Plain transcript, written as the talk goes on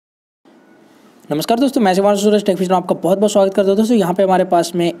नमस्कार दोस्तों, मैं शिवांशु सूरज techFuture में आपका बहुत बहुत स्वागत करता हूं। दोस्तों यहाँ पे हमारे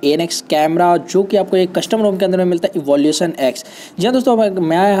पास में ANX कैमरा जो कि आपको एक कस्टम रोम के अंदर में मिलता है इवोल्यूशन X। जी हाँ दोस्तों,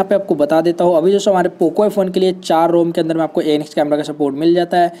 मैं यहाँ पे आपको बता देता हूँ। अभी दोस्तों हमारे PocoF1 के लिए 4 रोम के अंदर में आपको ANX कैमरा का सपोर्ट मिल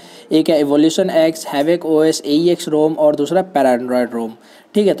जाता है। एक है evolution X, havoc OS, AEX रोम और दूसरा पैराएंड्रॉयड रोम।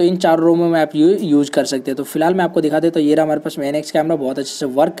 ठीक है, तो इन 4 रोमों में आप यूज़ कर सकते हैं। तो फिलहाल मैं आपको दिखा देता हूँ। ये रहा हमारे पास में ANX कैमरा बहुत अच्छे से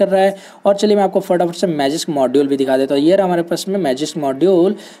वर्क कर रहा है। और चलिए मैं आपको फटाफट से मैजिस्क मॉड्यूल भी दिखा देता हूँ। ये रहा हमारे पास में मैजिस्क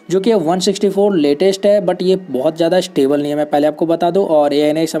मॉड्यूल जो कि 164 लेटेस्ट है, बट ये बहुत ज़्यादा स्टेबल नहीं है, मैं पहले आपको बता दूं। और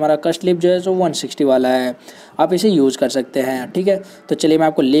ANX हमारा कस्ट लिप जो है सो 160 वाला है, आप इसे यूज़ कर सकते हैं। ठीक है, तो चलिए मैं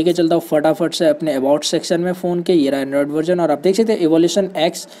आपको लेके चलता हूँ फटाफट से अपने अबाउट सेक्शन में फ़ोन के। ये रहा एंड्रॉइड वर्जन और आप देख सकते हैं इवोल्यूशन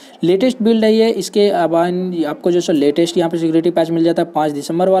X लेटेस्ट बिल्ड है ये। इसके अब आपको जो सो लेटेस्ट यहाँ पे सिक्योरिटी पैच मिल जाता है 5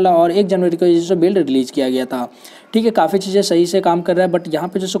 दिसंबर वाला, और 1 जनवरी को जो बिल्ड रिलीज़ किया गया था। ठीक है, काफ़ी चीज़ें सही से काम कर रहा है, बट यहाँ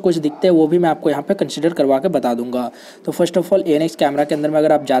पे जो कुछ दिखते हैं वो भी मैं आपको यहाँ पे कंसिडर करवा के बता दूंगा। तो first of all ANX camera के अंदर में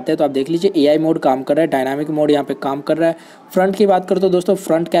अगर आप जाते हैं तो आप देख लीजिए AI मोड काम कर रहा है, डायनामिक मोड यहाँ पे काम कर रहा है। फ्रंट की बात करूँ तो दोस्तों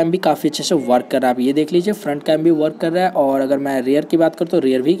फ्रंट कैम भी काफ़ी अच्छे से वर्क कर रहा है। आप ये देख लीजिए, फ्रंट कैम भी वर्क कर रहा है। और अगर मैं रियर की बात करूँ तो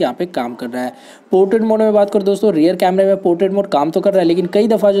रियर भी यहाँ पे काम कर रहा है। पोर्ट्रेट मोड में बात करूँ दोस्तों, रियर कैमरे में पोर्ट्रेट मोड काम तो कर रहा है, लेकिन कई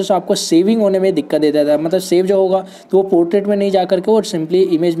दफ़ा जो आपको सेविंग होने में दिक्कत देता है। मतलब सेव जो होगा तो वो पोर्ट्रेट में नहीं जा करके वो सिंपली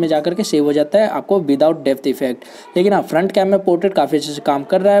इमेज में जा करके सेव हो जाता है आपको विदाउट डेप्थ इफेक्ट। लेकिन हाँ, फ्रंट कैम में पोर्ट्रेट काफ़ी अच्छे से काम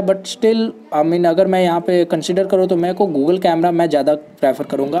कर रहा है। बट स्टिल अगर मैं यहाँ पे कंसिडर करूँ तो मैं को गूगल कैमरा मैं ज़्यादा प्रेफर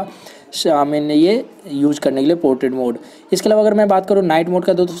करूँगा ये यूज़ करने के लिए पोर्ट्रेट मोड। इसके अलावा अगर मैं बात करूँ नाइट मोड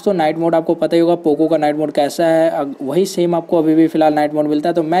का, तो दोस्तों नाइट मोड आपको पता ही होगा पोको का नाइट मोड कैसा है, वही सेम आपको अभी भी फिलहाल नाइट मोड मिलता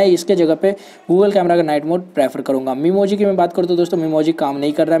है। तो मैं इसके जगह पे गूगल कैमरा का नाइट मोड प्रेफर करूँगा। मीमोजी की मैं बात करूँ तो दोस्तों मीमोजी काम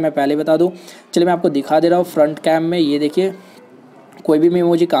नहीं कर रहा है, मैं पहले बता दूँ। चलिए मैं आपको दिखा दे रहा हूँ फ्रंट कैम में। ये देखिए, कोई भी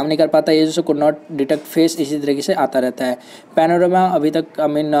मीमोजी काम नहीं कर पाता, ये जैसे कुड नॉट डिटेक्ट फेस इसी तरीके से आता रहता है। पैनोरामा अभी तक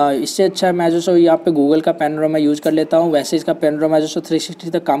इससे अच्छा मैं जो यहाँ पे गूगल का पैनोरामा यूज़ कर लेता हूँ। वैसे इसका पैनोरामा जो 360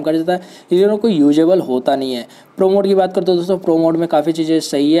 तक काम कर जाता है, ये दोनों कोई यूजेबल होता नहीं है। प्रो मोड की बात करते हो दोस्तों, प्रो मोड में काफ़ी चीज़ें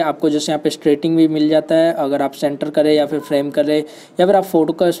सही है। आपको जैसे यहाँ पे स्ट्रेटिंग भी मिल जाता है अगर आप सेंटर करें या फिर फ्रेम करें, या फिर आप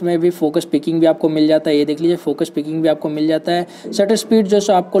फोकस में भी फोकस पिकिंग भी आपको मिल जाता है। ये देख लीजिए, फोकस पिकिंग भी आपको मिल जाता है। शटर स्पीड जो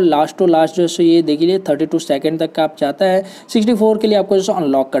है आपको लास्ट टू लास्ट जो है ये देख लीजिए 32 सेकेंड तक का आप चाहता है। 64 के लिए आपको जो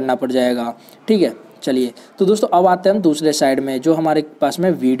अनलॉक करना पड़ जाएगा। ठीक है, चलिए तो दोस्तों अब आते हैं हम दूसरे साइड में जो हमारे पास में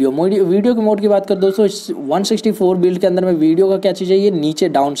वीडियो के मोड की बात कर दोस्तों। 164 बिल्ड के अंदर में वीडियो का क्या चीज़ है, ये नीचे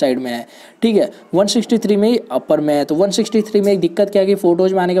डाउन साइड में है। ठीक है, 163 में ही अपर में है। तो 163 में एक दिक्कत क्या है कि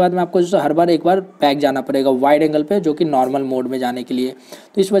फोटोज में आने के बाद में आपको जो हर बार एक बार बैक जाना पड़ेगा वाइड एंगल पे, जो कि नॉर्मल मोड में जाने के लिए।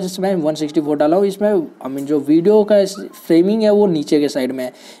 तो इस वजह से मैं 164 डाला हूँ। इसमें जो वीडियो का फ्रेमिंग है वो नीचे के साइड में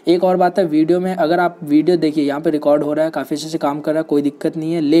है। एक और बात है, वीडियो में अगर आप वीडियो देखिए यहाँ पे रिकॉर्ड हो रहा है, काफ़ी अच्छे से काम कर रहा है, कोई दिक्कत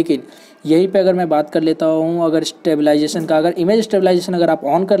नहीं है। लेकिन यहीं पे अगर मैं बात कर लेता हूँ अगर स्टेबलाइजेशन का, अगर इमेज स्टेबलाइजेशन अगर आप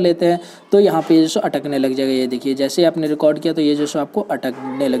ऑन कर लेते हैं तो यहाँ पे जो अटकने लग जाएगा। ये देखिए, जैसे आपने रिकॉर्ड किया तो ये जो आपको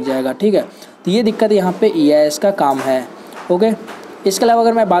अटकने लग जाएगा। ठीक है, तो ये दिक्कत यहाँ पे EIS का काम है। ओके, इसके अलावा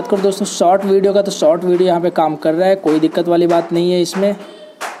अगर मैं बात करूँ दोस्तों शॉर्ट वीडियो का, तो शॉर्ट वीडियो यहाँ पे काम कर रहा है, कोई दिक्कत वाली बात नहीं है इसमें।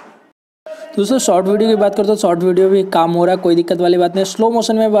 दोस्तों शॉर्ट वीडियो की बात करो तो शॉर्ट वीडियो भी काम हो रहा है, कोई दिक्कत वाली बात नहीं है। स्लो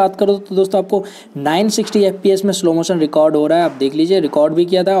मोशन में बात करो तो दोस्तों आपको 960 FPS में स्लो मोशन रिकॉर्ड हो रहा है। आप देख लीजिए, रिकॉर्ड भी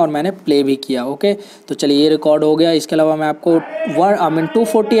किया था और मैंने प्ले भी किया। ओके, तो चलिए ये रिकॉर्ड हो गया। इसके अलावा मैं आपको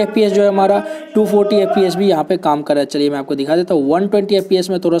 240 FPS जो है हमारा 240 FPS भी यहाँ पे काम कर रहा है। चलिए मैं आपको दिखा देता हूँ। 120 FPS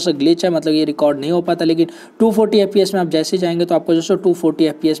में थोड़ा सा ग्लिच है, मतलब ये रिकॉर्ड नहीं हो पाता, लेकिन 240 FPS में आप जैसे जाएंगे तो आपको जो 240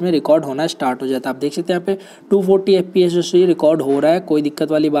 FPS में रिकॉर्ड होना स्टार्ट हो जाता है। आप देख सकते हैं यहाँ पे 240 FPS जो ये रिकॉर्ड हो रहा है, कोई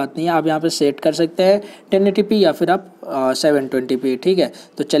दिक्कत वाली बात नहीं है। आप यहाँ पे सेट कर सकते हैं 1080p या फिर आप 720p। ठीक है,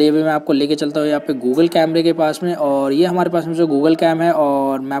 तो चलिए अभी मैं आपको लेके चलता हूँ यहाँ पे गूगल कैमरे के पास में। और ये हमारे पास में जो गूगल कैम है,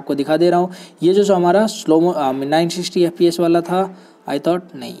 और मैं आपको दिखा दे रहा हूँ। ये जो हमारा 960 FPS वाला था, आई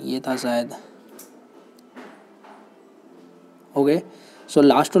थॉट नहीं ये था शायद। Okay, so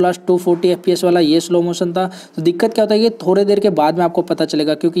last to last 240 FPS वाला ये स्लो मोशन था। तो दिक्कत क्या होता है, ये थोड़े देर के बाद में आपको पता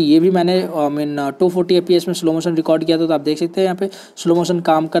चलेगा, क्योंकि ये भी मैंने 240 FPS में स्लो मोशन रिकॉर्ड किया था। तो आप देख सकते हैं यहाँ पे स्लो मोशन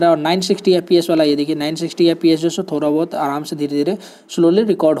काम कर रहा है। और 960 FPS वाला ये देखिए, 960 FPS जो सो थोड़ा बहुत आराम से धीरे धीरे स्लोली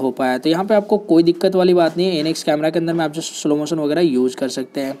रिकॉर्ड हो पाया। तो यहाँ पे आपको कोई दिक्कत वाली बात नहीं है। ANX कैमरा के अंदर में आप जो स्लो मोशन वगैरह यूज़ कर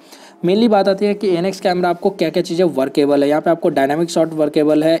सकते हैं। मेनली बात आती है कि ANX कैमरा आपको क्या क्या चीज़ें वर्केबल है। यहाँ पे आपको डायनामिक शॉट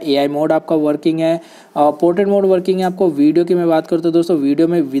वर्केबल है, AI मोड आपका वर्किंग है, पोर्ट्रेट मोड वर्किंग है। आपको वीडियो की मैं बात करूँ तो दोस्तों वीडियो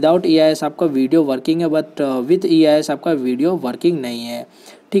में विदाउट EIS आपका वीडियो वर्किंग है, बट विथ EIS आपका वीडियो वर्किंग नहीं है।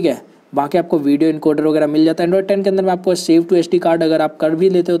 ठीक है, बाकी आपको वीडियो इनकोडर वगैरह मिल जाता है। एंड्रॉइड 10 के अंदर में आपको सेव टू एसडी कार्ड अगर आप कर भी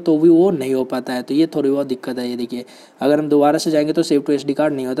लेते हो तो भी वो नहीं हो पाता है, तो ये थोड़ी बहुत दिक्कत है। ये देखिए अगर हम दोबारा से जाएंगे तो सेव टू एसडी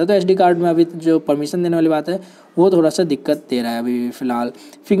कार्ड नहीं होता, तो एसडी कार्ड में अभी जो परमिशन देने वाली बात है वो थोड़ा सा दिक्कत दे रहा है अभी फ़िलहाल।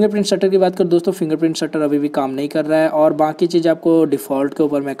 फिंगरप्रिंट शटर की बात करें दोस्तों, फिंगरप्रिंट शटर अभी भी काम नहीं कर रहा है, और बाकी चीज़ आपको डिफ़ॉल्ट के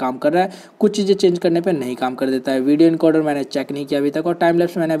ऊपर में काम कर रहा है, कुछ चीज़ें चेंज करने पे नहीं काम कर देता है। वीडियो इनकोडर मैंने चेक नहीं किया अभी तक, और टाइम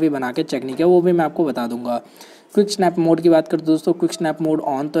लैप्स मैंने अभी बना के चेक नहीं किया, वो भी मैं आपको बता दूंगा। क्विक स्नैप मोड की बात करें दोस्तों, क्विक स्नैप मोड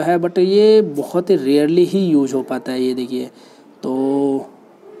ऑन तो है बट ये बहुत ही रेयरली ही यूज हो पाता है। ये देखिए तो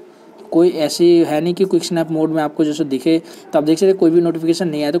कोई ऐसी है नहीं कि क्विक स्नैप मोड में आपको जैसे दिखे तो आप देख सकते कोई भी नोटिफिकेशन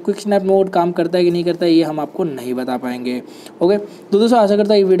नहीं आया, तो क्विक स्नैप मोड काम करता है कि नहीं करता है ये हम आपको नहीं बता पाएंगे। ओके तो दोस्तों आशा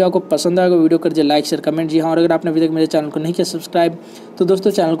करता है ये वीडियो आपको पसंद आएगा, वीडियो कर दीजिए लाइक शेयर कमेंट। जी हाँ, और अगर आपने अभी तक मेरे चैनल को नहीं किया सब्सक्राइब तो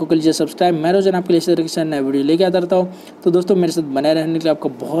दोस्तों चैनल को कर लीजिए सब्सक्राइब। मैं रोजाना आपके लिए इस तरीके से नया वीडियो लेके आता रहता हूँ, तो दोस्तों मेरे साथ बने रहने के लिए आपका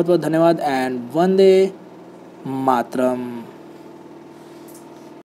बहुत बहुत धन्यवाद एंड वंदे मातरम।